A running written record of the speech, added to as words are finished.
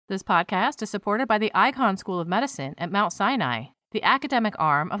This podcast is supported by the Icahn School of Medicine at Mount Sinai, the academic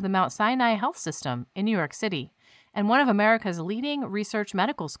arm of the Mount Sinai Health System in New York City, and one of America's leading research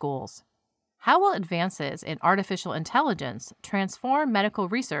medical schools. How will advances in artificial intelligence transform medical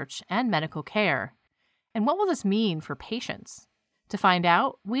research and medical care? And what will this mean for patients? To find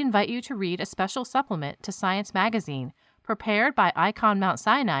out, we invite you to read a special supplement to Science Magazine, prepared by Icahn Mount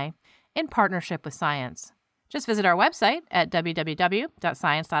Sinai in partnership with Science. Just visit our website at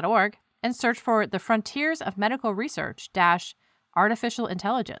www.science.org and search for the Frontiers of Medical Research - Artificial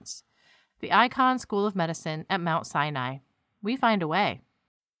Intelligence. The Icahn School of Medicine at Mount Sinai. We find a way.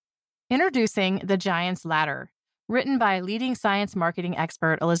 Introducing The Giant's Ladder, written by leading science marketing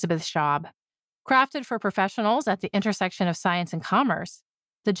expert Elizabeth Schaub. Crafted for professionals at the intersection of science and commerce,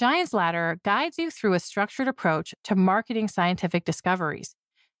 The Giant's Ladder guides you through a structured approach to marketing scientific discoveries,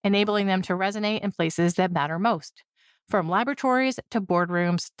 enabling them to resonate in places that matter most, from laboratories to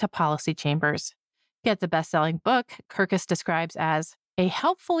boardrooms to policy chambers. Get the best-selling book Kirkus describes as a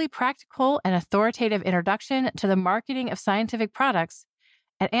helpfully practical and authoritative introduction to the marketing of scientific products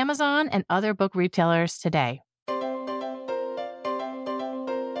at Amazon and other book retailers today.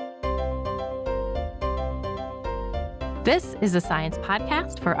 This is the Science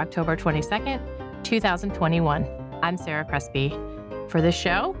Podcast for October 22nd, 2021. I'm Sarah Crespi. For this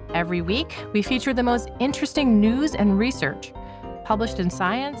show, every week, we feature the most interesting news and research published in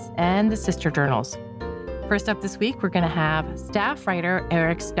Science and the sister journals. First up this week, we're going to have staff writer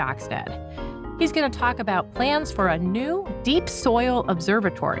Eric Stockstead. He's going to talk about plans for a new deep soil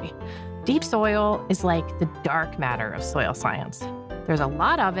observatory. Deep soil is like the dark matter of soil science. There's a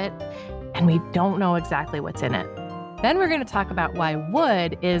lot of it, and we don't know exactly what's in it. Then we're going to talk about why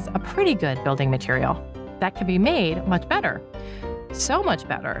wood is a pretty good building material that can be made much better. So much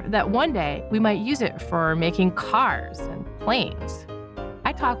better that one day we might use it for making cars and planes.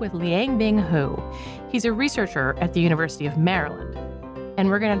 I talk with Liang-Ming Hu. He's a researcher at the University of Maryland. And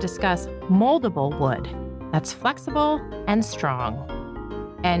we're going to discuss moldable wood that's flexible and strong.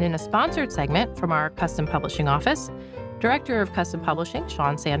 And in a sponsored segment from our custom publishing office, Director of Custom Publishing,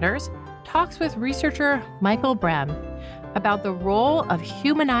 Sean Sanders, talks with researcher Michael Brem about the role of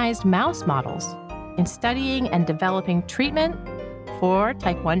humanized mouse models in studying and developing treatment for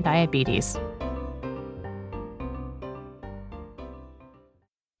type 1 diabetes.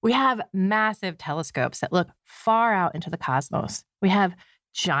 We have massive telescopes that look far out into the cosmos. We have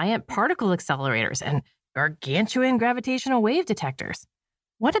giant particle accelerators and gargantuan gravitational wave detectors.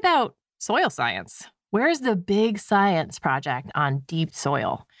 What about soil science? Where's the big science project on deep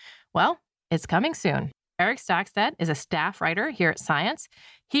soil? Well, it's coming soon. Eric Stockstead is a staff writer here at Science.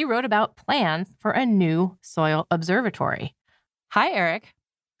 He wrote about plans for a new soil observatory. Hi, Eric.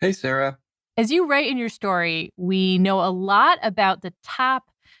 Hey, Sarah. As you write in your story, we know a lot about the top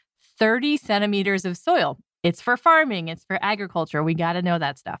 30 centimeters of soil. It's for farming, it's for agriculture. We got to know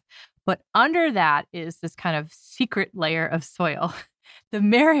that stuff. But under that is this kind of secret layer of soil, the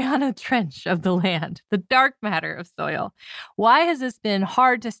Mariana Trench of the land, the dark matter of soil. Why has this been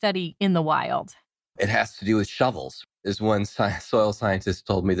hard to study in the wild? It has to do with shovels. As one soil scientist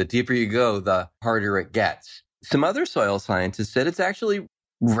told me, the deeper you go, the harder it gets. Some other soil scientists said it's actually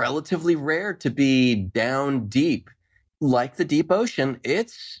relatively rare to be down deep. Like the deep ocean,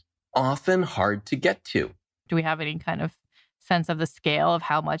 it's often hard to get to. Do we have any kind of sense of the scale of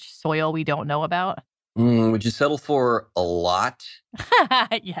how much soil we don't know about? Would you settle for a lot?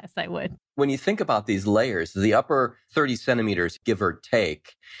 Yes, I would. When you think about these layers, the upper 30 centimeters, give or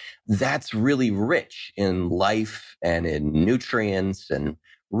take, that's really rich in life and in nutrients and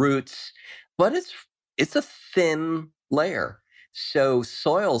roots. But it's a thin layer. So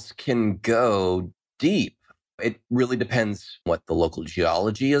soils can go deep. It really depends what the local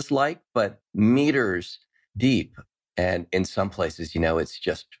geology is like, but meters deep. And in some places, it's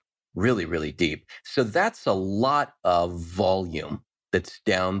just really, really deep. So that's a lot of volume that's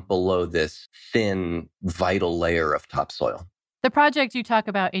down below this thin, vital layer of topsoil. The project you talk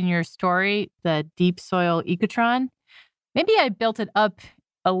about in your story, the Deep Soil Ecotron, maybe I built it up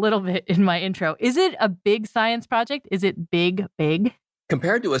a little bit in my intro. Is it a big science project? Is it big?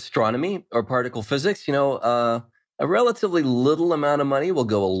 Compared to astronomy or particle physics, a relatively little amount of money will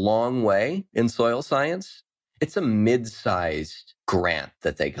go a long way in soil science. It's a mid-sized grant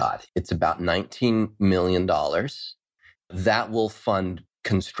that they got. It's about $19 million. That will fund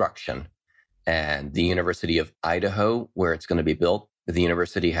construction. And the University of Idaho, where it's going to be built, the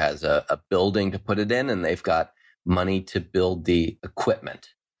university has a building to put it in, and they've got money to build the equipment.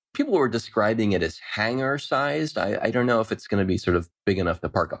 People were describing it as hangar-sized. I don't know if it's going to be sort of big enough to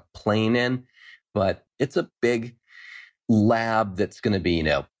park a plane in, but it's a big lab that's going to be,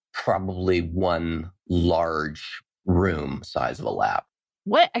 probably one large room size of a lab.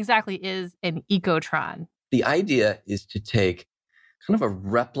 What exactly is an ecotron? The idea is to take kind of a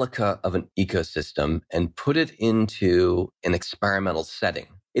replica of an ecosystem and put it into an experimental setting.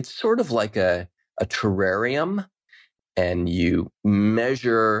 It's sort of like a terrarium, and you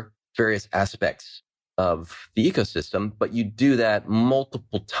measure various aspects of the ecosystem, but you do that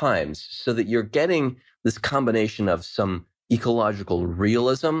multiple times so that you're getting this combination of some ecological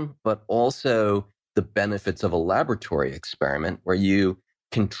realism, but also the benefits of a laboratory experiment where you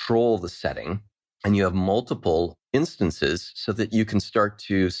control the setting and you have multiple instances so that you can start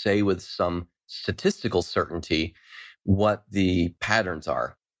to say with some statistical certainty what the patterns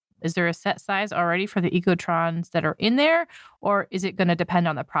are. Is there a set size already for the ecotrons that are in there, or is it going to depend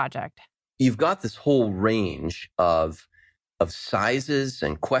on the project? You've got this whole range of sizes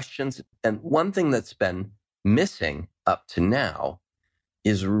and questions. And one thing that's been missing up to now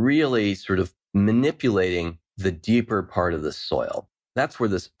is really sort of manipulating the deeper part of the soil. That's where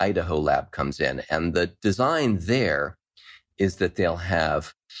this Idaho lab comes in. And the design there is that they'll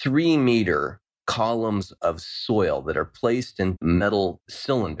have 3-meter columns of soil that are placed in metal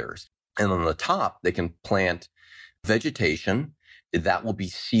cylinders. And on the top, they can plant vegetation that will be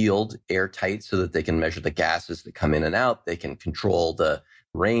sealed airtight so that they can measure the gases that come in and out. They can control the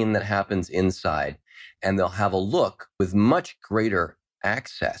rain that happens inside. And they'll have a look with much greater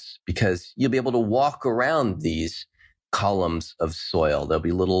access because you'll be able to walk around these columns of soil. There'll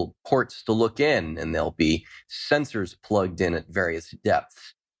be little ports to look in, and there'll be sensors plugged in at various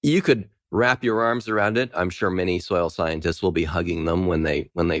depths. You could wrap your arms around it. I'm sure many soil scientists will be hugging them when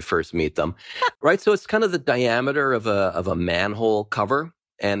they first meet them, right? So it's kind of the diameter of a manhole cover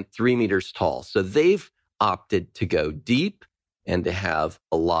and 3 meters tall. So they've opted to go deep and to have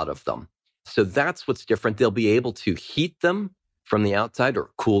a lot of them. So that's what's different. They'll be able to heat them from the outside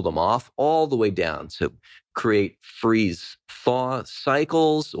or cool them off all the way down. So create freeze thaw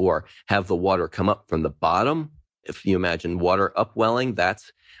cycles or have the water come up from the bottom. If you imagine water upwelling,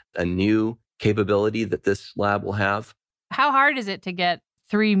 that's a new capability that this lab will have. How hard is it to get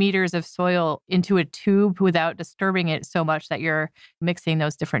 3 meters of soil into a tube without disturbing it so much that you're mixing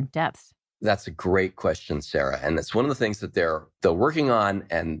those different depths? That's a great question, Sarah. And it's one of the things that they're working on.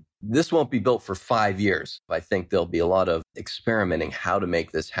 And this won't be built for 5 years. I think there'll be a lot of experimenting how to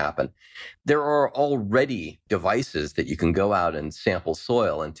make this happen. There are already devices that you can go out and sample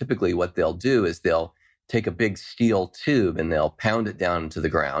soil. And typically what they'll do is they'll take a big steel tube and they'll pound it down into the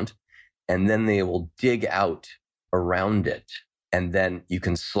ground. And then they will dig out around it. And then you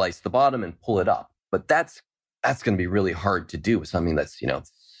can slice the bottom and pull it up. But that's going to be really hard to do with something that's,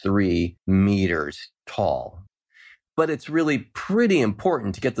 3 meters tall. But it's really pretty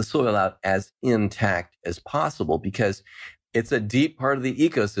important to get the soil out as intact as possible because it's a deep part of the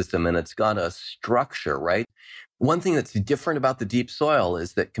ecosystem and it's got a structure, right? One thing that's different about the deep soil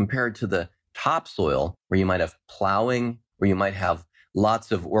is that compared to the topsoil, where you might have plowing, where you might have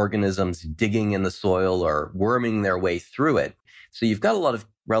lots of organisms digging in the soil or worming their way through it. So you've got a lot of,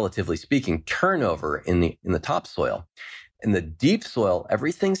 relatively speaking, turnover in the topsoil. In the deep soil,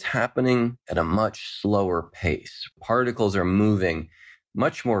 everything's happening at a much slower pace. Particles are moving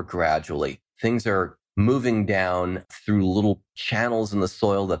much more gradually. Things are moving down through little channels in the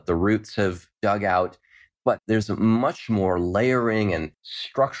soil that the roots have dug out. But there's a much more layering and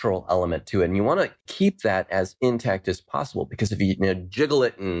structural element to it. And you want to keep that as intact as possible because if you jiggle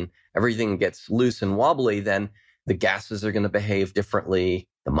it and everything gets loose and wobbly, then the gases are going to behave differently.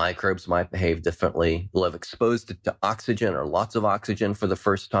 The microbes might behave differently. You'll have exposed it to oxygen or lots of oxygen for the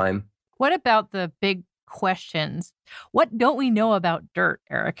first time. What about the big questions? What don't we know about dirt,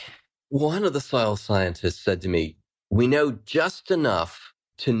 Eric? One of the soil scientists said to me, we know just enough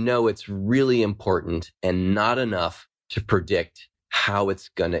to know it's really important and not enough to predict how it's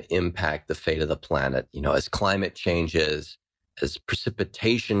going to impact the fate of the planet. As climate changes, as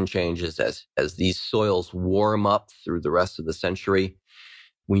precipitation changes, as these soils warm up through the rest of the century,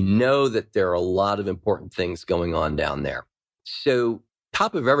 we know that there are a lot of important things going on down there. So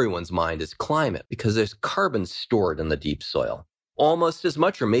top of everyone's mind is climate because there's carbon stored in the deep soil, almost as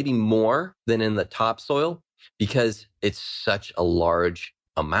much or maybe more than in the topsoil because it's such a large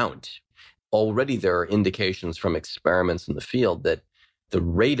amount. Already there are indications from experiments in the field that the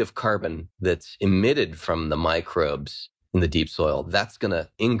rate of carbon that's emitted from the microbes in the deep soil, that's going to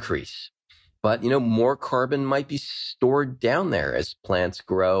increase. But, more carbon might be stored down there as plants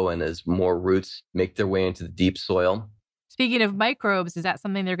grow and as more roots make their way into the deep soil. Speaking of microbes, is that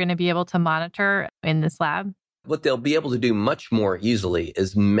something they're going to be able to monitor in this lab? What they'll be able to do much more easily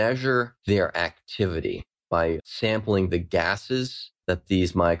is measure their activity by sampling the gases that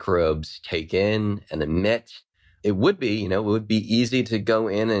these microbes take in and emit. It would be, it would be easy to go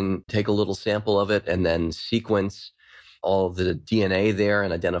in and take a little sample of it and then sequence all of the DNA there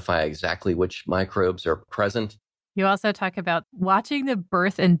and identify exactly which microbes are present. You also talk about watching the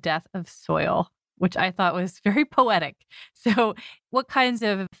birth and death of soil, which I thought was very poetic. So what kinds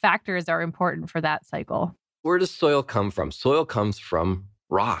of factors are important for that cycle? Where does soil come from? Soil comes from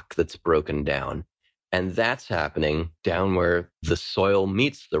rock that's broken down. And that's happening down where the soil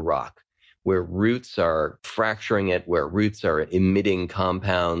meets the rock, where roots are fracturing it, where roots are emitting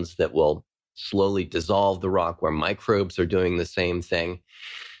compounds that will slowly dissolve the rock, where microbes are doing the same thing.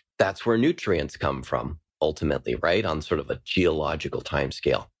 That's where nutrients come from, ultimately, right? On sort of a geological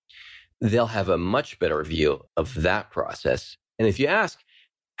timescale. They'll have a much better view of that process. And if you ask,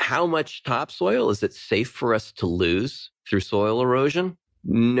 how much topsoil is it safe for us to lose through soil erosion?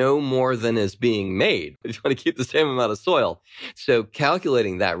 No more than is being made if you want to keep the same amount of soil. So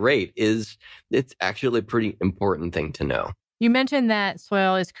calculating that rate it's actually a pretty important thing to know. You mentioned that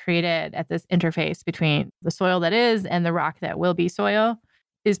soil is created at this interface between the soil that is and the rock that will be soil.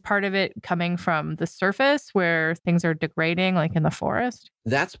 Is part of it coming from the surface where things are degrading, like in the forest?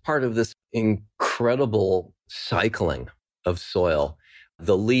 That's part of this incredible cycling of soil.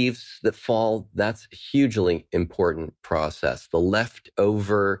 The leaves that fall, that's a hugely important process. The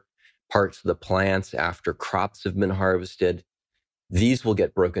leftover parts of the plants after crops have been harvested, these will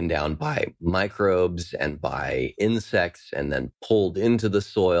get broken down by microbes and by insects and then pulled into the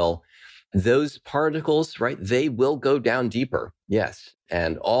soil. Those particles, right, they will go down deeper. Yes.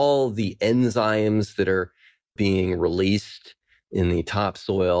 And all the enzymes that are being released in the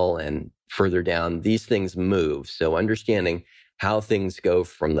topsoil and further down, these things move. So understanding how things go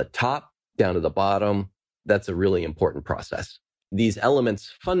from the top down to the bottom, that's a really important process. These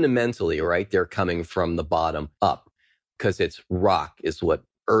elements fundamentally, right, they're coming from the bottom up because it's rock is what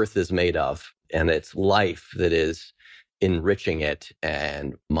Earth is made of, and it's life that is enriching it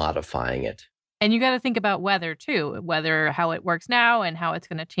and modifying it. And you got to think about weather too, whether how it works now and how it's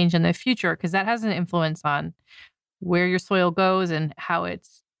going to change in the future, because that has an influence on where your soil goes and how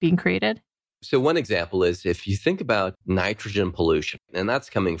it's being created. So one example is if you think about nitrogen pollution, and that's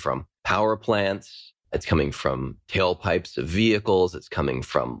coming from power plants, it's coming from tailpipes of vehicles, it's coming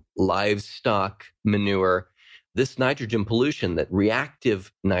from livestock manure. This nitrogen pollution, that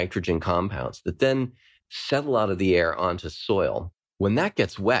reactive nitrogen compounds that then settle out of the air onto soil. When that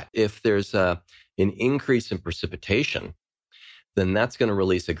gets wet, if there's an increase in precipitation, then that's going to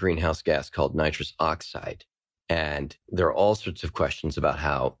release a greenhouse gas called nitrous oxide. And there are all sorts of questions about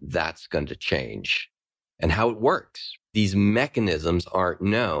how that's going to change and how it works. These mechanisms aren't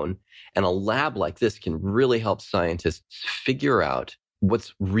known. And a lab like this can really help scientists figure out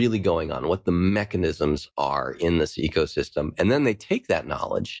what's really going on, what the mechanisms are in this ecosystem. And then they take that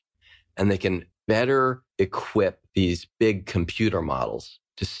knowledge and they can better equip these big computer models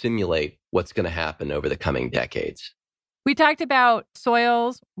to simulate what's going to happen over the coming decades. We talked about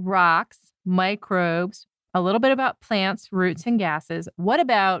soils, rocks, microbes, a little bit about plants, roots, and gases. What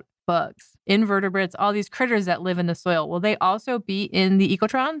about bugs, invertebrates, all these critters that live in the soil? Will they also be in the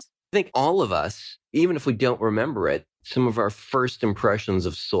ecotrons? I think all of us, even if we don't remember it, some of our first impressions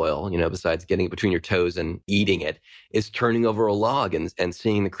of soil, besides getting it between your toes and eating it, is turning over a log and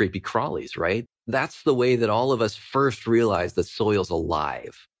seeing the creepy crawlies, right? That's the way that all of us first realize that soil's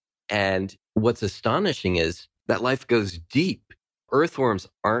alive. And what's astonishing is that life goes deep. Earthworms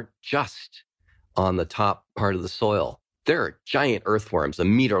aren't just on the top part of the soil. There are giant earthworms, a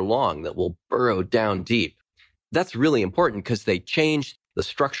meter long, that will burrow down deep. That's really important because they change the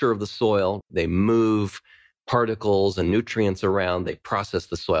structure of the soil. They move particles and nutrients around. They process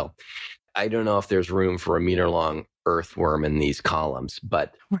the soil. I don't know if there's room for a meter long earthworm in these columns,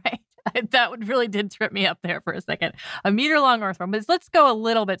 but... Right. That really did trip me up there for a second. A meter long earthworm. But let's go a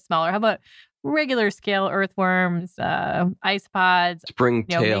little bit smaller. How about regular scale earthworms, ice pods,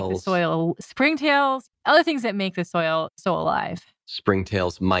 springtails, make the soil, springtails, other things that make the soil so alive.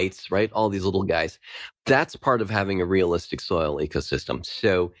 Springtails, mites, right? All these little guys. That's part of having a realistic soil ecosystem.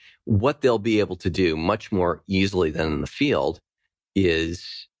 So what they'll be able to do much more easily than in the field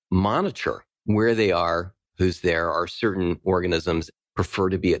is monitor where they are, who's there. Are certain organisms prefer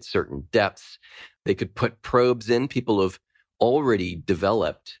to be at certain depths? They could put probes in. People have already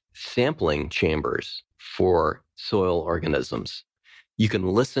developed sampling chambers for soil organisms. You can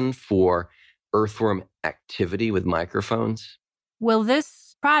listen for earthworm activity with microphones. Will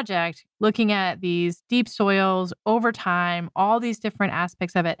this project, looking at these deep soils over time, all these different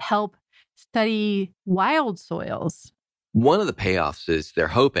aspects of it, help study wild soils? One of the payoffs is they're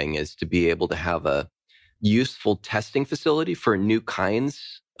hoping is to be able to have a useful testing facility for new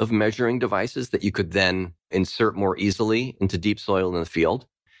kinds of measuring devices that you could then insert more easily into deep soil in the field.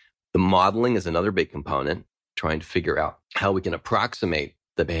 The modeling is another big component, trying to figure out how we can approximate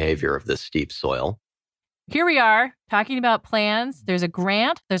the behavior of this deep soil. Here we are talking about plans. There's a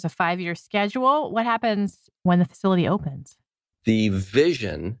grant. There's a 5-year schedule. What happens when the facility opens? The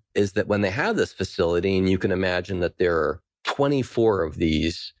vision is that when they have this facility, and you can imagine that there are 24 of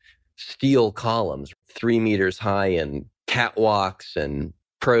these steel columns, 3 meters high, and catwalks and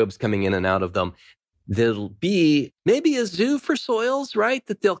probes coming in and out of them, there'll be maybe a zoo for soils, right?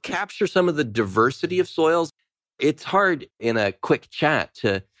 That they'll capture some of the diversity of soils. It's hard in a quick chat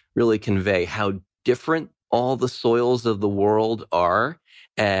to really convey how different all the soils of the world are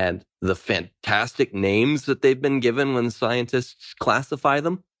and the fantastic names that they've been given when scientists classify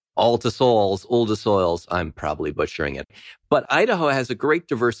them. Altisols, uldisoils, I'm probably butchering it. But Idaho has a great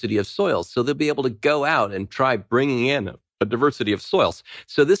diversity of soils, so they'll be able to go out and try bringing in a diversity of soils.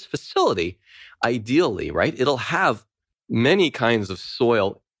 So this facility, ideally, right, it'll have many kinds of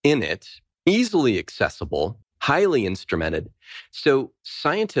soil in it, easily accessible, highly instrumented. So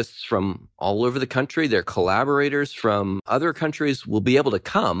scientists from all over the country, their collaborators from other countries will be able to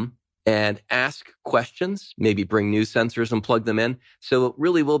come and ask questions, maybe bring new sensors and plug them in. So it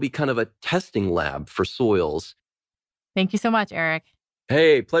really will be kind of a testing lab for soils. Thank you so much, Eric.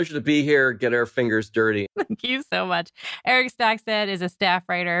 Hey, pleasure to be here. Get our fingers dirty. Thank you so much. Eric Stackstead is a staff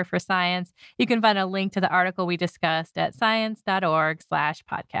writer for Science. You can find a link to the article we discussed at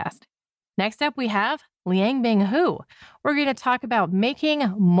science.org/podcast. Next up, we have Liangbing Hu. We're going to talk about making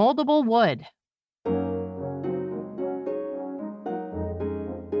moldable wood.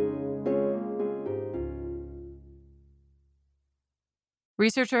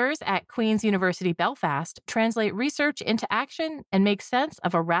 Researchers at Queen's University Belfast translate research into action and make sense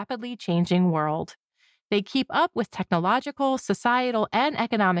of a rapidly changing world. They keep up with technological, societal, and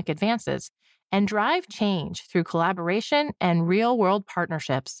economic advances and drive change through collaboration and real-world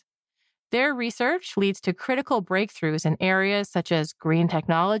partnerships. Their research leads to critical breakthroughs in areas such as green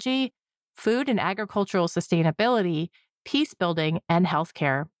technology, food and agricultural sustainability, peace building, and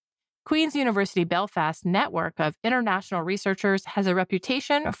healthcare. Queen's University Belfast's network of international researchers has a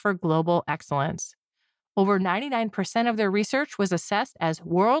reputation for global excellence. Over 99% of their research was assessed as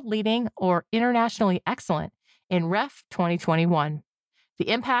world-leading or internationally excellent in REF 2021. The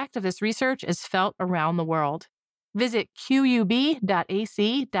impact of this research is felt around the world. Visit qub.ac.uk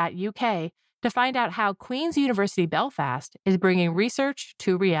to find out how Queen's University Belfast is bringing research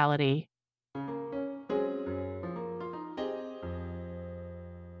to reality.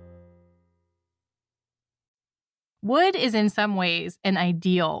 Wood is in some ways an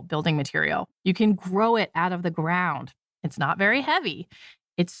ideal building material. You can grow it out of the ground. It's not very heavy.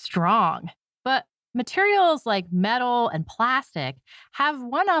 It's strong. But materials like metal and plastic have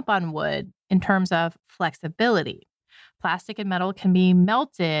one up on wood in terms of flexibility. Plastic and metal can be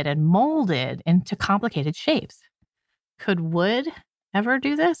melted and molded into complicated shapes. Could wood ever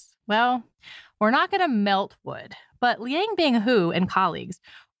do this? Well, we're not going to melt wood, but Liangbing Hu and colleagues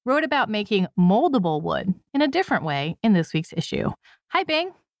wrote about making moldable wood in a different way in this week's issue. Hi,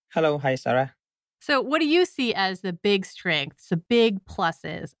 Bing. Hello. Hi, Sarah. So what do you see as the big strengths, the big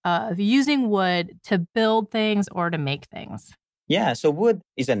pluses of using wood to build things or to make things? Yeah, so wood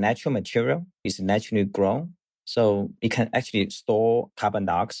is a natural material. It's naturally grown. So it can actually store carbon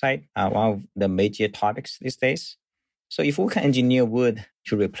dioxide, one of the major topics these days. So if we can engineer wood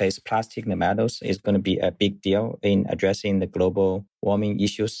to replace plastic and metals, it's going to be a big deal in addressing the global warming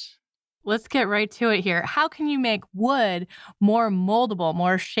issues. Let's get right to it here. How can you make wood more moldable,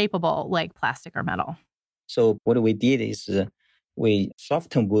 more shapeable like plastic or metal? So what we did is we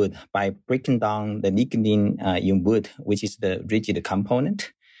soften wood by breaking down the lignin in wood, which is the rigid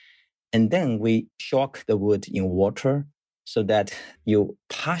component. And then we shock the wood in water so that you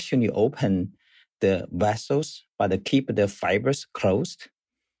partially open the vessels, but keep the fibers closed.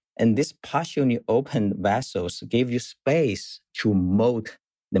 And these partially opened vessels give you space to mold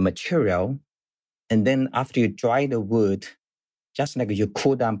the material. And then after you dry the wood, just like you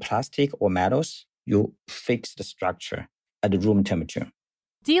cool down plastic or metals, you fix the structure at the room temperature.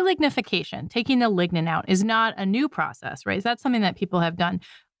 Delignification, taking the lignin out, is not a new process, right? That's something that people have done.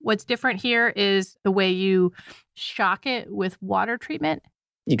 What's different here is the way you shock it with water treatment.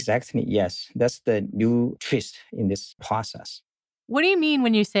 Exactly, yes. That's the new twist in this process. What do you mean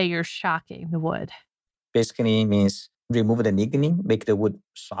when you say you're shocking the wood? Basically means remove the lignin, make the wood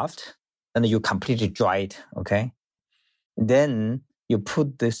soft, and you completely dry it, okay? Then you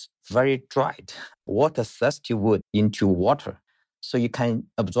put this very dried, water-thirsty wood into water so you can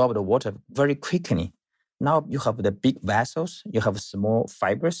absorb the water very quickly. Now you have the big vessels, you have small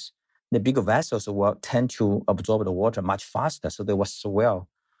fibers. The big vessels will tend to absorb the water much faster, so they will swell.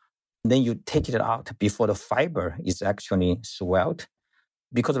 Then you take it out before the fiber is actually swelled.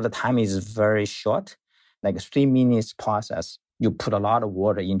 Because of the time is very short, like 3 minutes process, you put a lot of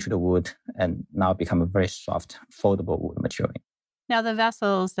water into the wood and now become a very soft, foldable wood material. Now, the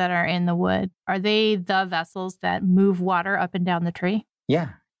vessels that are in the wood, are they the vessels that move water up and down the tree? Yeah.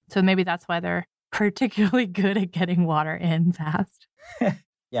 So maybe that's why they're particularly good at getting water in fast.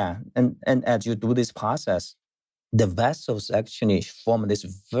 Yeah. And as you do this process, the vessels actually form this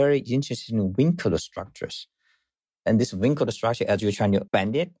very interesting wrinkled structures. And this wrinkled structure, as you're trying to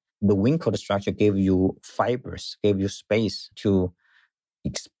bend it, the wrinkled structure gave you fibers, gave you space to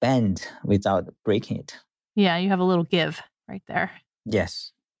expand without breaking it. Yeah, you have a little give right there.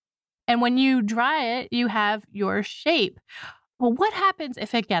 Yes. And when you dry it, you have your shape. Well, what happens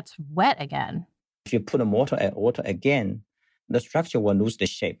if it gets wet again? If you put a water again, the structure will lose the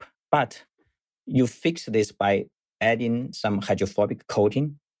shape. But you fix this by adding some hydrophobic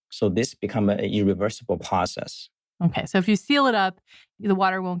coating. So this becomes an irreversible process. Okay, so if you seal it up, the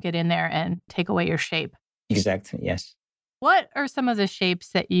water won't get in there and take away your shape. Exactly, yes. What are some of the shapes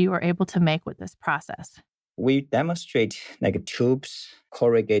that you are able to make with this process? We demonstrate like tubes,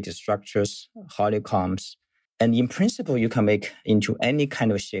 corrugated structures, honeycombs. And in principle, you can make into any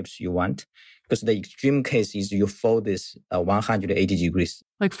kind of shapes you want. Because the extreme case is you fold this 180 degrees.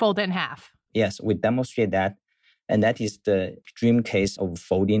 Like fold it in half. Yes, we demonstrate that. And that is the extreme case of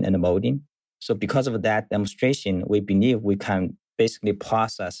folding and molding. So because of that demonstration, we believe we can basically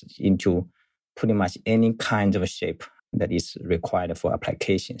process into pretty much any kind of shape that is required for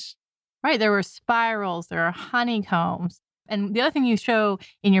applications. Right. There were spirals, there are honeycombs. And the other thing you show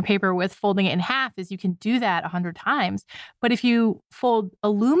in your paper with folding it in half is you can do that 100 times. But if you fold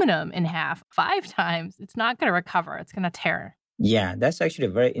aluminum in half 5 times, it's not going to recover. It's going to tear. Yeah, that's actually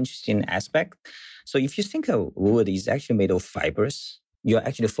a very interesting aspect. So if you think of wood is actually made of fibers, you're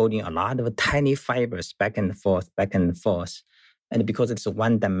actually folding a lot of tiny fibers back and forth, back and forth. And because it's a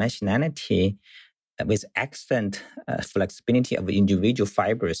one-dimensionality with excellent flexibility of individual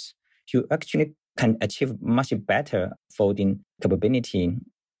fibers, you actually can achieve much better folding capability.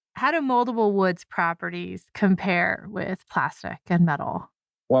 How do moldable woods properties compare with plastic and metal?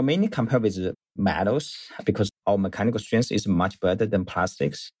 Well, mainly compared with metals because our mechanical strength is much better than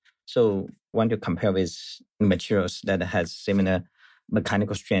plastics. So want to compare with materials that has similar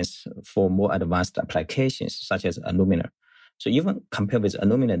mechanical strength for more advanced applications such as aluminum. So even compared with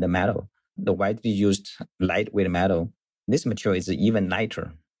aluminum, the metal, the widely used lightweight metal, this material is even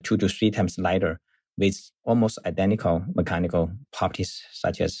lighter, 2 to 3 times lighter with almost identical mechanical properties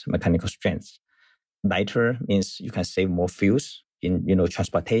such as mechanical strength. Lighter means you can save more fuels in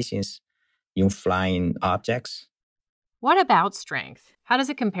transportations, in flying objects. What about strength? How does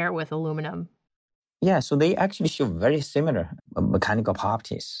it compare with aluminum? Yeah, so they actually show very similar mechanical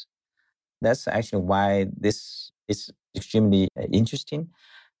properties. That's actually why this is extremely interesting.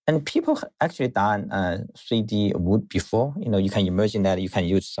 And people actually done 3D wood before. You can imagine that you can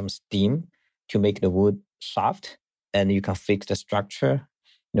use some steam to make the wood soft, and you can fix the structure.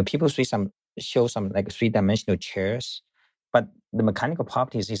 People show some like 3-dimensional chairs, but the mechanical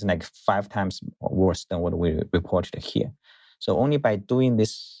properties is like 5 times worse than what we reported here. So only by doing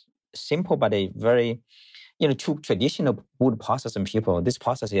this simple but a very to traditional wood processing people, this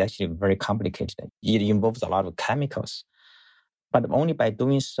process is actually very complicated. It involves a lot of chemicals. But only by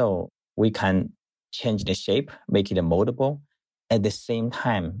doing so, we can change the shape, make it moldable, at the same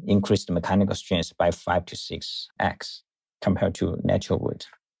time increase the mechanical strength by 5 to 6x compared to natural wood.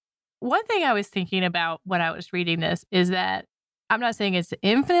 One thing I was thinking about when I was reading this is that I'm not saying it's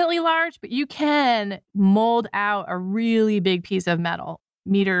infinitely large, but you can mold out a really big piece of metal,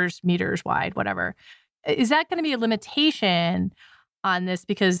 meters wide, whatever. Is that going to be a limitation on this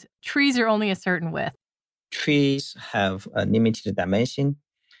because trees are only a certain width? Trees have a limited dimension,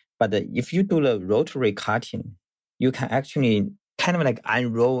 but if you do the rotary cutting, you can actually kind of like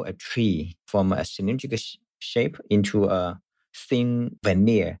unroll a tree from a cylindrical shape into a thin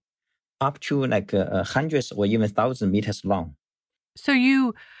veneer up to like hundreds or even 1,000 meters long. So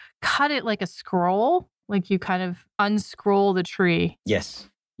you cut it like a scroll, like you kind of unscroll the tree. Yes.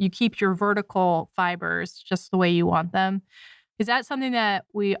 You keep your vertical fibers just the way you want them. Is that something that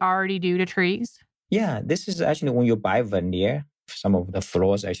we already do to trees? Yeah, this is actually when you buy veneer, some of the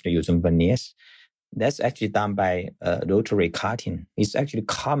floors actually using veneers. That's actually done by rotary cutting. It's actually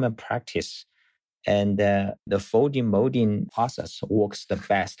common practice. And the folding molding process works the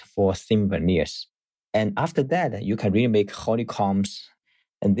best for thin veneers. And after that, you can really make honeycombs.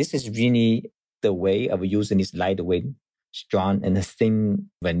 And this is really the way of using this lightweight, strong, and thin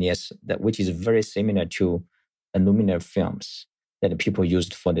veneers, which is very similar to aluminum films that people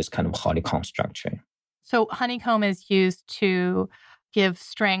used for this kind of honeycomb structure. So honeycomb is used to give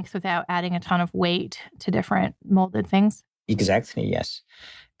strength without adding a ton of weight to different molded things? Exactly, yes.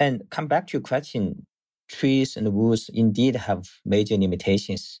 And come back to your question, trees and woods indeed have major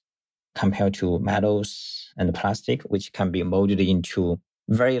limitations compared to metals and plastic, which can be molded into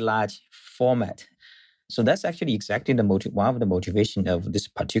very large format. So that's actually exactly one of the motivation of this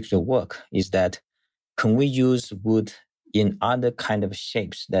particular work is that can we use wood in other kind of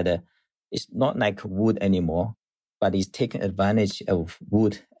shapes that it's not like wood anymore, but is taking advantage of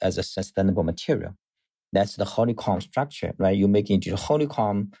wood as a sustainable material. That's the honeycomb structure, right? You make it into a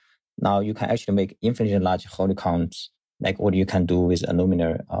honeycomb. Now you can actually make infinitely large honeycombs, like what you can do with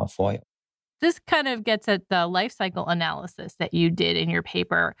aluminum foil. This kind of gets at the life cycle analysis that you did in your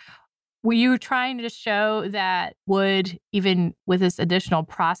paper. Were you trying to show that wood, even with this additional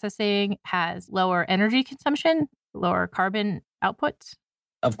processing, has lower energy consumption, lower carbon outputs?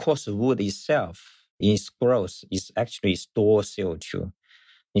 Of course, wood itself, in its growth, is actually store CO2.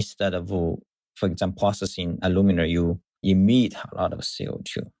 Instead of, for example, processing aluminum, you emit a lot of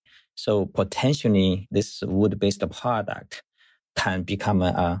CO2. So potentially, this wood-based product can become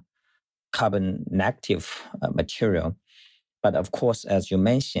a carbon negative material. But of course, as you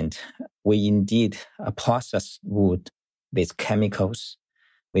mentioned, we indeed process wood with chemicals,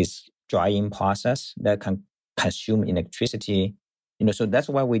 with drying process that can consume electricity. So that's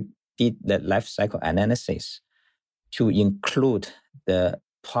why we did the life cycle analysis to include the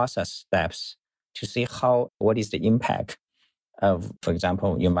process steps to see what is the impact of, for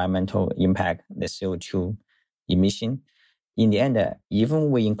example, environmental impact, the CO2 emission. In the end,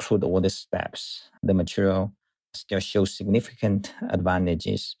 even we include all the steps, the material still shows significant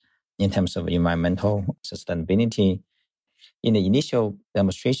advantages in terms of environmental sustainability. In the initial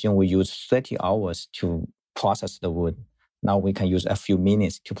demonstration, we used 30 hours to process the wood. Now we can use a few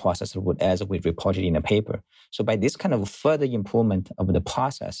minutes to process the wood as we reported in the paper. So by this kind of further improvement of the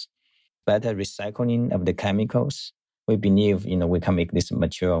process, better recycling of the chemicals, we believe we can make this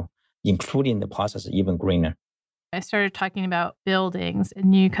material, including the process, even greener. I started talking about buildings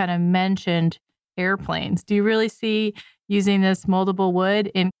and you kind of mentioned airplanes. Do you really see using this moldable wood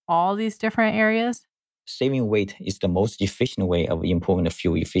in all these different areas? Saving weight is the most efficient way of improving the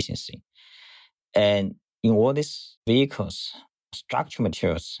fuel efficiency. And in all these vehicles, structural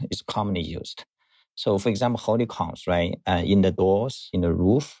materials is commonly used. So for example, honeycombs, right? In the doors, in the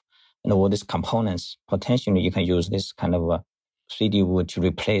roof, and all these components, potentially you can use this kind of a 3D wood to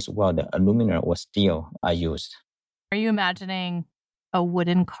replace what the aluminum or steel are used. Are you imagining a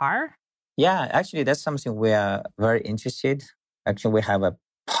wooden car? Yeah, actually, that's something we are very interested. Actually, we have a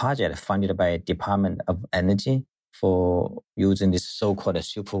project funded by Department of Energy for using this so-called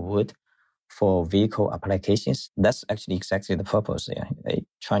superwood for vehicle applications. That's actually exactly the purpose.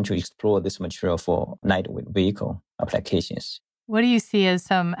 Trying to explore this material for lightweight vehicle applications. What do you see as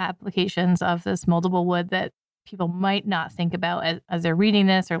some applications of this moldable wood that people might not think about as they're reading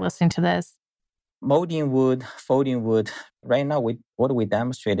this or listening to this? Molding wood, folding wood. Right now, what we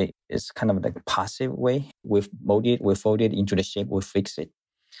demonstrated is kind of the passive way. We mold it, we fold it into the shape, we fix it.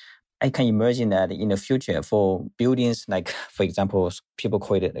 I can imagine that in the future for buildings, like, for example, people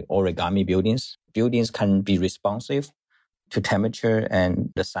call it like origami buildings. Buildings can be responsive to temperature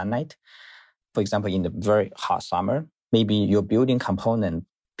and the sunlight. For example, in the very hot summer, maybe your building component,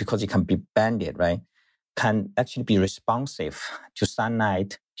 because it can be bended, right, can actually be responsive to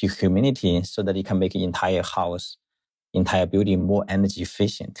sunlight, to humidity, so that it can make the entire house, entire building more energy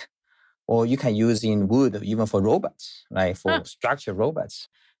efficient. Or you can use in wood even for robots, right, for structured robots.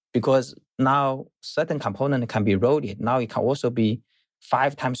 Because now certain component can be rolled. Now it can also be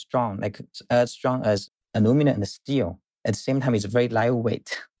 5 times strong, like as strong as aluminum and steel. At the same time, it's very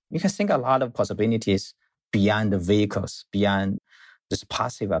lightweight. You can think a lot of possibilities beyond the vehicles, beyond just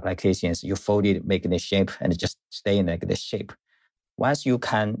passive applications. You fold it, make the shape, and just stay in like the shape. Once you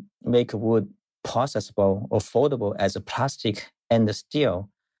can make wood processable or foldable as a plastic and the steel,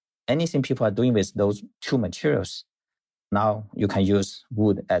 anything people are doing with those two materials, now you can use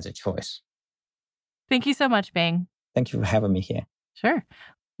wood as a choice. Thank you so much, Bing. Thank you for having me here. Sure.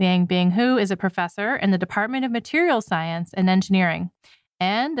 Liang Bing Hu is a professor in the Department of Materials Science and Engineering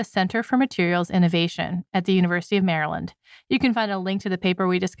and the Center for Materials Innovation at the University of Maryland. You can find a link to the paper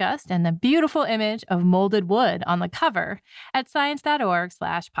we discussed and the beautiful image of molded wood on the cover at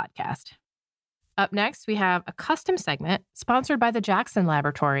science.org/podcast. Up next, we have a custom segment sponsored by the Jackson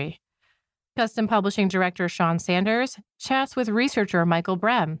Laboratory. Custom Publishing Director Sean Sanders chats with researcher Michael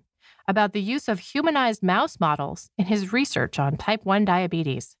Brem about the use of humanized mouse models in his research on type 1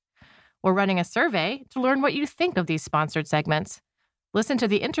 diabetes. We're running a survey to learn what you think of these sponsored segments. Listen to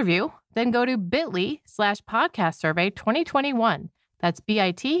the interview, then go to bit.ly/podcastsurvey2021. That's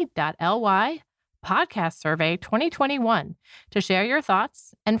bit.ly podcast survey 2021 to share your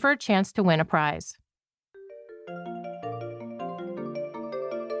thoughts and for a chance to win a prize.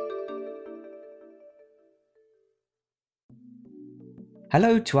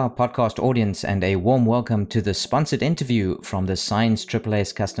 Hello to our podcast audience and a warm welcome to the sponsored interview from the Science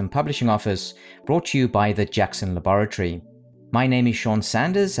AAA's Custom Publishing Office, brought to you by the Jackson Laboratory. My name is Sean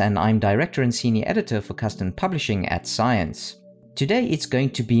Sanders and I'm Director and Senior Editor for Custom Publishing at Science. Today it's going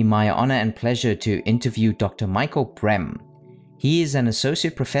to be my honor and pleasure to interview Dr. Michael Brem. He is an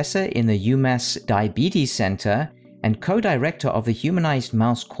Associate Professor in the UMass Diabetes Center and Co-Director of the Humanized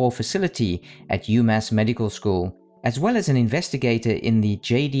Mouse Core Facility at UMass Medical School, as well as an investigator in the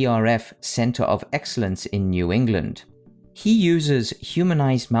JDRF Center of Excellence in New England. He uses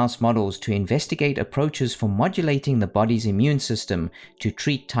humanized mouse models to investigate approaches for modulating the body's immune system to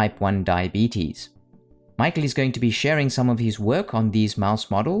treat type 1 diabetes. Michael is going to be sharing some of his work on these mouse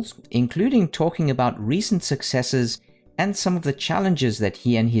models, including talking about recent successes and some of the challenges that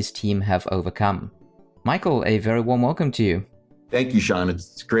he and his team have overcome. Michael, a very warm welcome to you. Thank you, Sean.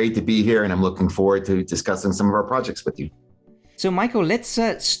 It's great to be here, and I'm looking forward to discussing some of our projects with you. So, Michael, let's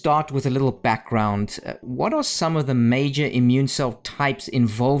start with a little background. What are some of the major immune cell types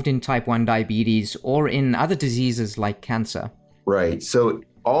involved in type 1 diabetes or in other diseases like cancer? Right. So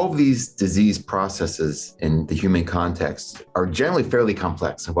all of these disease processes in the human context are generally fairly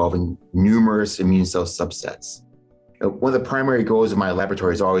complex, involving numerous immune cell subsets. One of the primary goals of my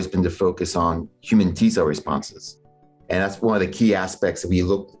laboratory has always been to focus on human T cell responses. And that's one of the key aspects that we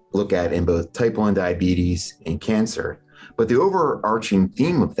look at in both type 1 diabetes and cancer. But the overarching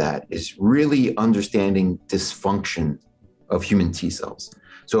theme of that is really understanding dysfunction of human T cells.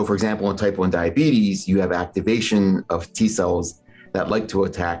 So for example, in type 1 diabetes, you have activation of T cells that like to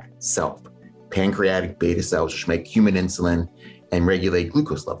attack self, pancreatic beta cells, which make human insulin and regulate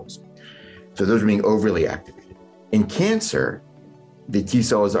glucose levels. So those are being overly activated. In cancer, the T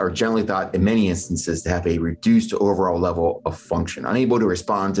cells are generally thought in many instances to have a reduced overall level of function, unable to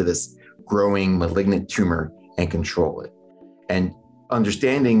respond to this growing malignant tumor and control it. And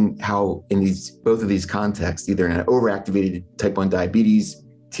understanding how in both of these contexts, either in an overactivated type 1 diabetes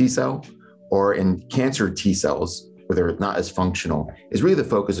T cell or in cancer T cells, where they're not as functional, is really the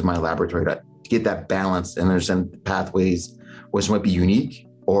focus of my laboratory to get that balance and understand the pathways which might be unique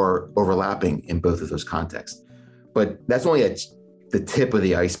or overlapping in both of those contexts. But that's only the tip of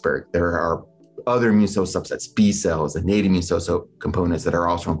the iceberg. There are other immune cell subsets, B cells, and innate immune cell components that are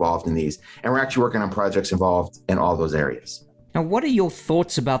also involved in these. And we're actually working on projects involved in all those areas. Now, what are your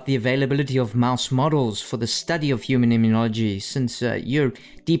thoughts about the availability of mouse models for the study of human immunology, since you're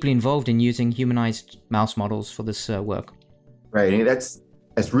deeply involved in using humanized mouse models for this work? Right, and that's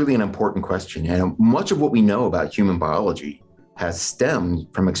really an important question. And much of what we know about human biology has stemmed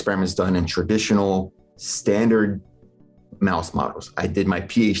from experiments done in traditional standard mouse models. I did my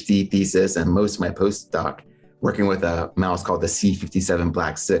PhD thesis and most of my postdoc working with a mouse called the C57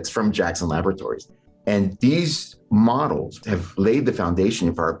 Black 6 from Jackson Laboratories. And these models have laid the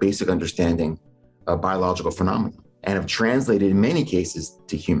foundation for our basic understanding of biological phenomena and have translated in many cases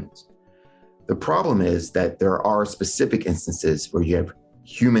to humans. The problem is that there are specific instances where you have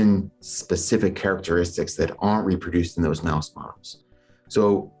human-specific characteristics that aren't reproduced in those mouse models.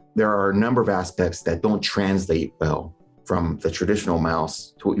 So there are a number of aspects that don't translate well from the traditional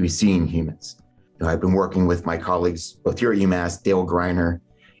mouse to what we see in humans. I've been working with my colleagues, both here at UMass, Dale Greiner,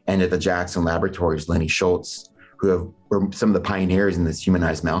 and at the Jackson Laboratories, Lenny Schultz, who were some of the pioneers in this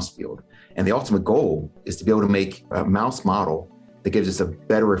humanized mouse field. And the ultimate goal is to be able to make a mouse model that gives us a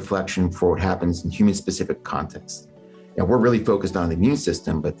better reflection for what happens in human-specific contexts. And we're really focused on the immune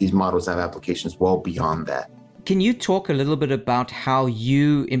system, but these models have applications well beyond that. Can you talk a little bit about how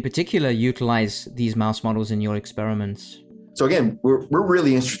you, in particular, utilize these mouse models in your experiments? So again, we're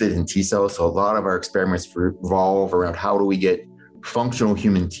really interested in T cells. So a lot of our experiments revolve around how do we get functional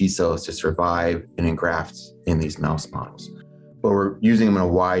human T cells to survive and engraft in these mouse models. But we're using them in a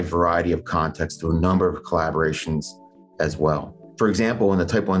wide variety of contexts through a number of collaborations as well. For example, in the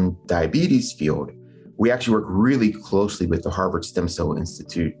type 1 diabetes field, we actually work really closely with the Harvard Stem Cell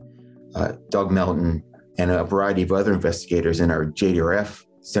Institute, Doug Melton, and a variety of other investigators in our JDRF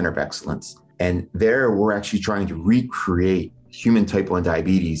Center of Excellence. And there, we're actually trying to recreate human type 1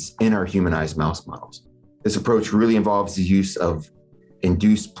 diabetes in our humanized mouse models. This approach really involves the use of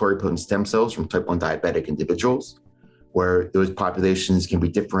induced pluripotent stem cells from type 1 diabetic individuals, where those populations can be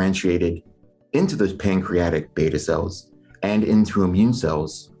differentiated into those pancreatic beta cells and into immune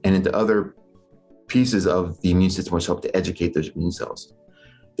cells and into other pieces of the immune system which help to educate those immune cells.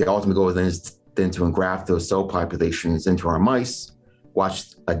 The ultimate goal then is to engraft those cell populations into our mice,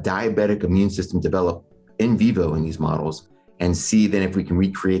 watch a diabetic immune system develop in vivo in these models, and see then if we can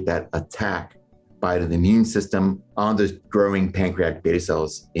recreate that attack by the immune system on those growing pancreatic beta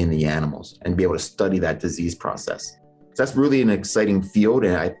cells in the animals and be able to study that disease process. So that's really an exciting field,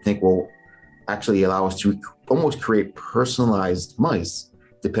 and I think will actually allow us to almost create personalized mice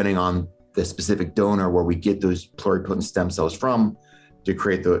depending on the specific donor where we get those pluripotent stem cells from to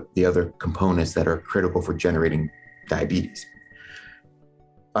create the other components that are critical for generating diabetes.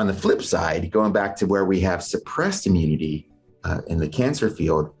 On the flip side, going back to where we have suppressed immunity in the cancer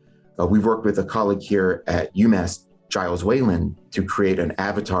field, we've worked with a colleague here at UMass, Giles Whalen, to create an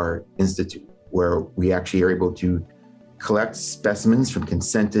avatar institute where we actually are able to collect specimens from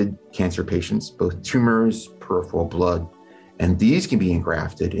consented cancer patients, both tumors, peripheral blood, and these can be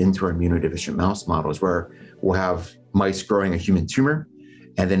engrafted into our immunodeficient mouse models where we'll have mice growing a human tumor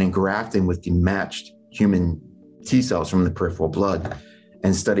and then engrafting with the matched human T cells from the peripheral blood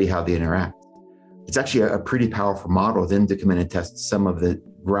and study how they interact. It's actually a pretty powerful model then to come in and test some of the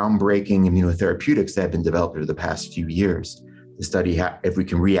groundbreaking immunotherapeutics that have been developed over the past few years to study how, if we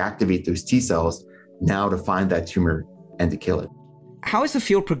can reactivate those T cells now to find that tumor and to kill it. How has the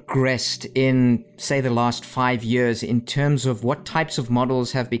field progressed in, say, the last 5 years in terms of what types of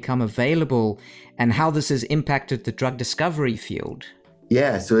models have become available and how this has impacted the drug discovery field?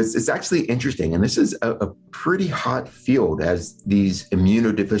 Yeah, so it's actually interesting. And this is a pretty hot field as these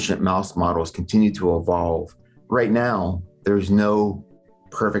immunodeficient mouse models continue to evolve. Right now, there's no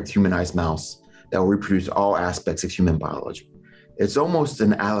perfect humanized mouse that will reproduce all aspects of human biology. It's almost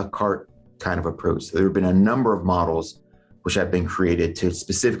an a la carte kind of approach. So there have been a number of models which have been created to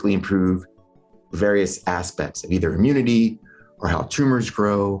specifically improve various aspects of either immunity or how tumors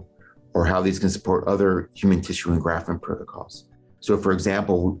grow or how these can support other human tissue engraftment protocols. So for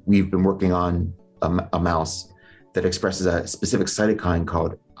example, we've been working on a mouse that expresses a specific cytokine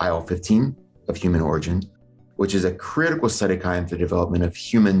called IL-15 of human origin, which is a critical cytokine for the development of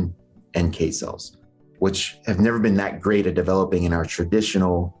human NK cells, which have never been that great at developing in our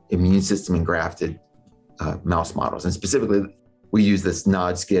traditional immune system engrafted mouse models. And specifically, we use this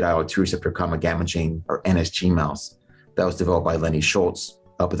NOD-SCID IL-2 receptor gamma gamma chain, or NSG mouse, that was developed by Lenny Schultz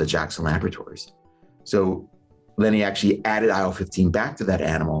up at the Jackson Laboratories. So Lenny actually added IL-15 back to that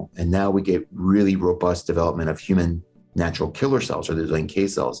animal, and now we get really robust development of human natural killer cells, or those NK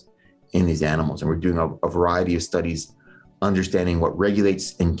cells, in these animals. And we're doing a variety of studies understanding what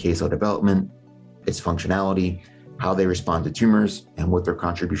regulates NK cell development, its functionality, how they respond to tumors, and what their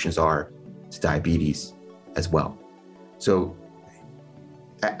contributions are to diabetes as well. So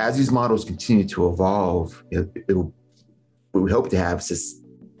as these models continue to evolve, we would hope to have this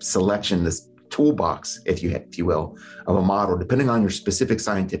selection, this toolbox, if you will, of a model, depending on your specific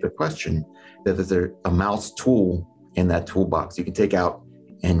scientific question, that there's a mouse tool in that toolbox you can take out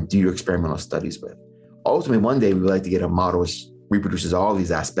and do your experimental studies with. Ultimately, one day we would like to get a model which reproduces all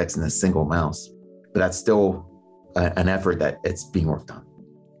these aspects in a single mouse, but that's still an effort that it's being worked on.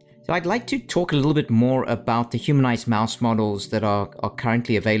 So I'd like to talk a little bit more about the humanized mouse models that are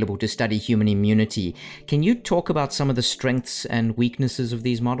currently available to study human immunity. Can you talk about some of the strengths and weaknesses of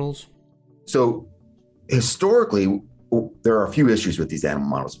these models? So historically, there are a few issues with these animal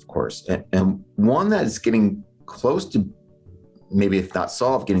models, of course. And one that is getting close to, maybe if not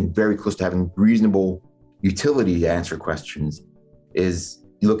solved, getting very close to having reasonable utility to answer questions is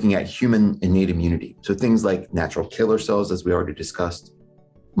looking at human innate immunity. So things like natural killer cells, as we already discussed,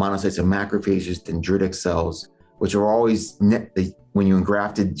 monocytes and macrophages, dendritic cells, which are always, when you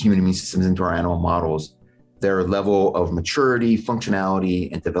engrafted human immune systems into our animal models, their level of maturity,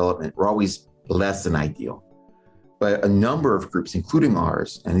 functionality, and development were always less than ideal. But a number of groups, including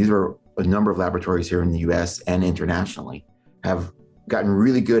ours, and these are a number of laboratories here in the US and internationally, have gotten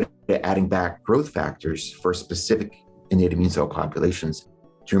really good at adding back growth factors for specific innate immune cell populations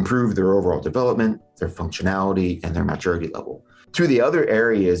to improve their overall development, their functionality, and their maturity level. Two of the other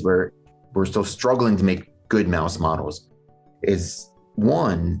areas where we're still struggling to make good mouse models is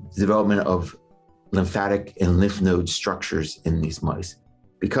one, the development of lymphatic and lymph node structures in these mice.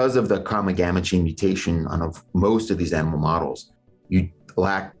 Because of the gamma gamma chain mutation on most of these animal models, you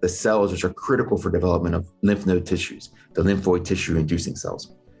lack the cells which are critical for development of lymph node tissues, the lymphoid tissue inducing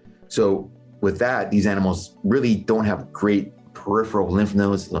cells. So with that, these animals really don't have great peripheral lymph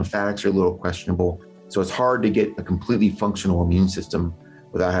nodes. Lymphatics are a little questionable. So it's hard to get a completely functional immune system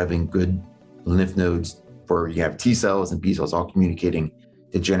without having good lymph nodes where you have T cells and B cells all communicating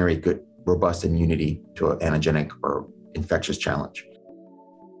to generate good, robust immunity to an antigenic or infectious challenge.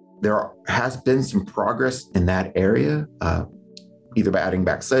 There has been some progress in that area, either by adding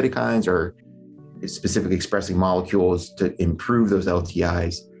back cytokines or specifically expressing molecules to improve those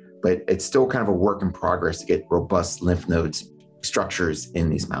LTIs, but it's still kind of a work in progress to get robust lymph nodes structures in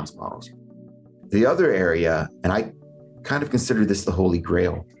these mouse models. The other area, and I kind of consider this the holy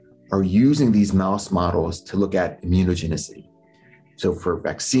grail, are using these mouse models to look at immunogenicity. So for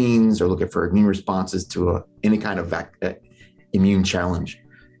vaccines or looking for immune responses to any kind of immune challenge,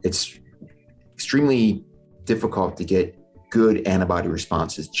 it's extremely difficult to get good antibody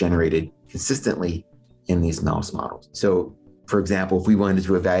responses generated consistently in these mouse models. So for example, if we wanted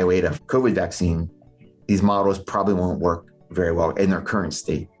to evaluate a COVID vaccine, these models probably won't work very well in their current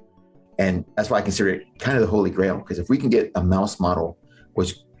state. And that's why I consider it kind of the holy grail, because if we can get a mouse model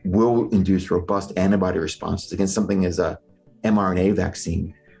which will induce robust antibody responses against something as a mRNA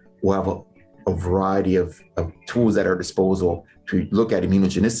vaccine, we'll have a variety of tools at our disposal to look at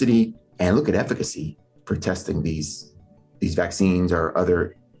immunogenicity and look at efficacy for testing these vaccines or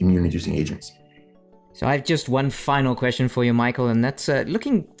other immune-inducing agents. So I have just one final question for you, Michael, and that's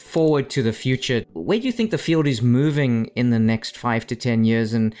looking forward to the future. Where do you think the field is moving in the next 5 to 10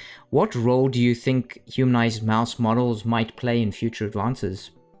 years, and what role do you think humanized mouse models might play in future advances?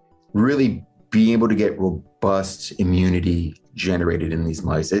 Really being able to get robust immunity generated in these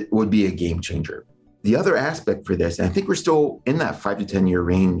mice, it would be a game changer. The other aspect for this, and I think we're still in that 5 to 10 year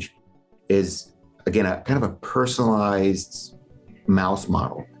range, is again, a kind of a personalized mouse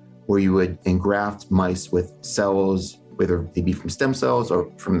model where you would engraft mice with cells, whether they be from stem cells or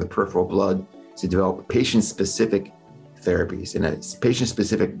from the peripheral blood, to develop patient-specific therapies in a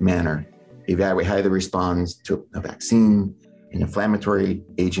patient-specific manner, evaluate how they respond to a vaccine, an inflammatory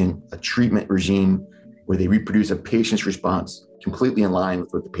agent, a treatment regime, where they reproduce a patient's response completely in line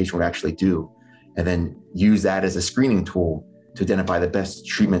with what the patient would actually do, and then use that as a screening tool to identify the best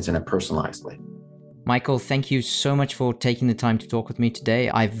treatments in a personalized way. Michael, thank you so much for taking the time to talk with me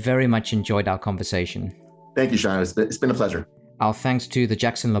today. I very much enjoyed our conversation. Thank you, Sean. It's been a pleasure. Our thanks to the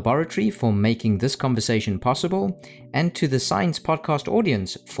Jackson Laboratory for making this conversation possible, and to the Science Podcast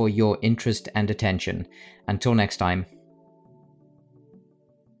audience for your interest and attention. Until next time.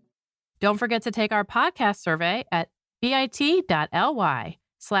 Don't forget to take our podcast survey at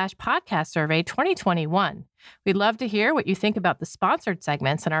bit.ly/podcast survey 2021. We'd love to hear what you think about the sponsored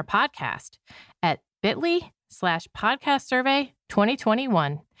segments in our podcast at bit.ly/podcast survey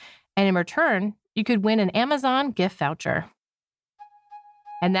 2021. And in return, you could win an Amazon gift voucher.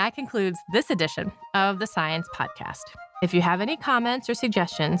 And that concludes this edition of the Science Podcast. If you have any comments or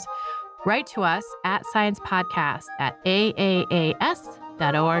suggestions, write to us at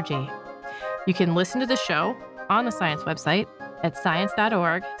sciencepodcast@aaas.org. You can listen to the show on the Science website at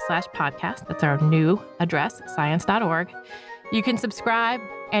science.org/podcast. That's our new address, science.org. You can subscribe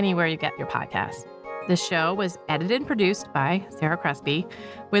anywhere you get your podcasts. This show was edited and produced by Sarah Crespi,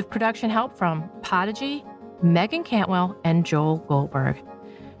 with production help from Podigy, Megan Cantwell, and Joel Goldberg.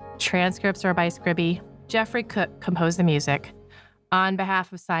 Transcripts are by Scribby. Jeffrey Cook composed the music. On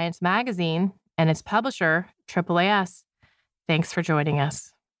behalf of Science Magazine and its publisher, AAAS, thanks for joining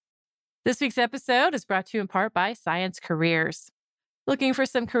us. This week's episode is brought to you in part by Science Careers. Looking for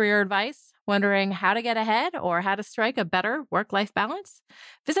some career advice? Wondering how to get ahead or how to strike a better work-life balance?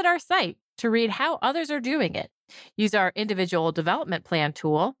 Visit our site to read how others are doing it. Use our individual development plan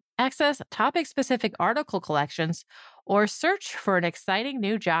tool, access topic-specific article collections, or search for an exciting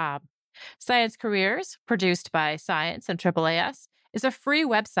new job. Science Careers, produced by Science and AAAS, is a free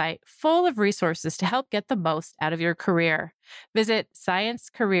website full of resources to help get the most out of your career. Visit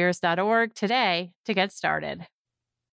sciencecareers.org today to get started.